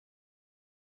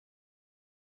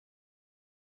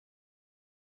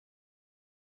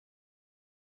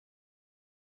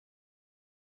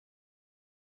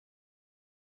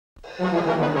More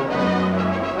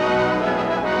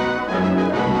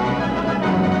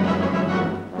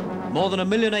than 1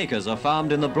 million acres are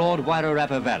farmed in the broad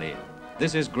Wairarapa Valley.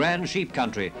 This is grand sheep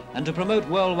country, and to promote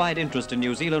worldwide interest in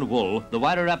New Zealand wool, the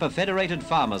Wairarapa Federated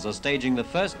Farmers are staging the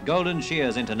first Golden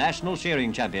Shears International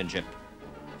Shearing Championship.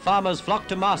 Farmers flock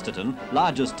to Masterton,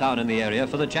 largest town in the area,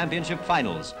 for the championship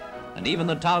finals, and even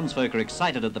the townsfolk are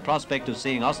excited at the prospect of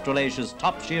seeing Australasia's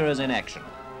top shearers in action.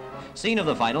 Scene of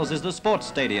the finals is the sports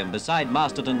stadium beside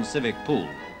Masterton's civic pool.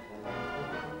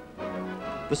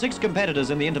 The 6 competitors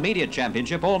in the intermediate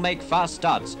championship all make fast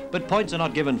starts, but points are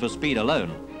not given for speed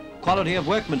alone. Quality of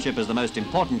workmanship is the most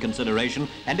important consideration,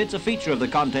 and it's a feature of the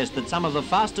contest that some of the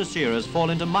fastest shearers fall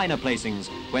into minor placings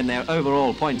when their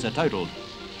overall points are totaled.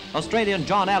 Australian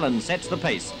John Allen sets the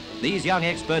pace. These young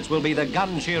experts will be the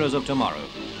gun shearers of tomorrow.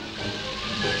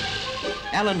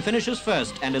 Allen finishes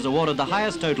first and is awarded the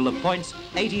highest total of points,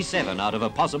 87 out of a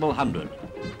possible 100.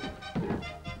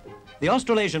 The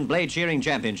Australasian Blade Shearing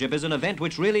Championship is an event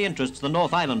which really interests the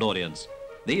North Island audience.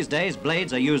 These days,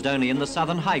 blades are used only in the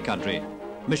southern high country.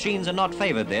 Machines are not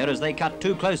favoured there as they cut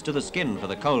too close to the skin for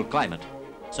the cold climate.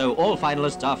 So all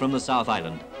finalists are from the South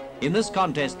Island. In this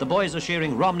contest, the boys are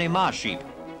shearing Romney Marsh sheep.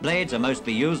 Blades are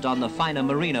mostly used on the finer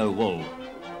merino wool.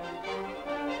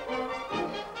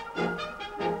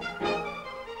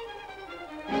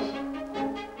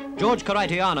 George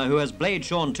Karaitiana, who has blade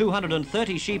shorn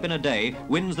 230 sheep in a day,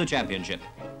 wins the championship.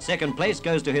 Second place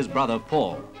goes to his brother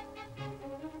Paul.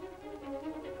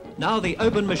 Now the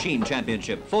Open Machine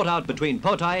Championship, fought out between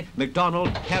Potai, McDonald,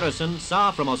 Harrison,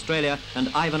 Saar from Australia, and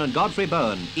Ivan and Godfrey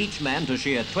Bowden, each man to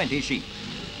shear 20 sheep.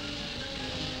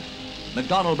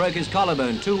 McDonald broke his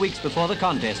collarbone 2 weeks before the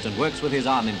contest and works with his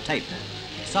arm in tape.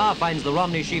 Saar finds the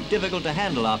Romney sheep difficult to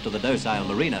handle after the docile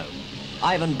merino.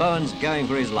 Ivan Bowen's going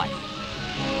for his life.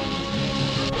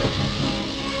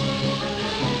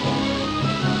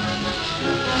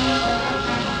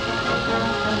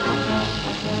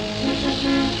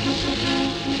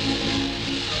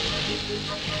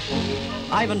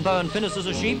 Ivan Bowen finishes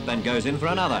a sheep and goes in for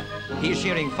another. He's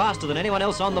shearing faster than anyone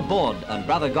else on the board, and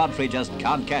brother Godfrey just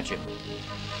can't catch him.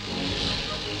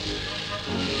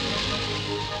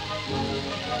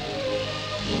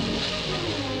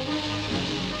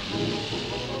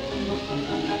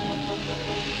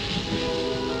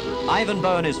 Ivan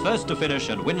Bowen is first to finish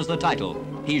and wins the title.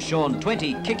 He's shorn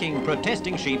 20 kicking,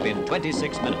 protesting sheep in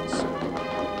 26 minutes.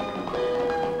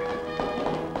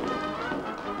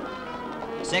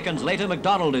 Seconds later,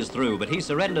 McDonald is through, but he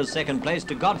surrenders second place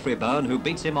to Godfrey Bowden, who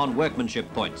beats him on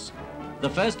workmanship points. The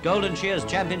first Golden Shears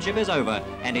Championship is over,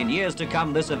 and in years to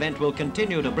come, this event will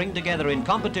continue to bring together in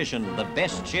competition the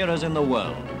best shearers in the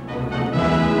world.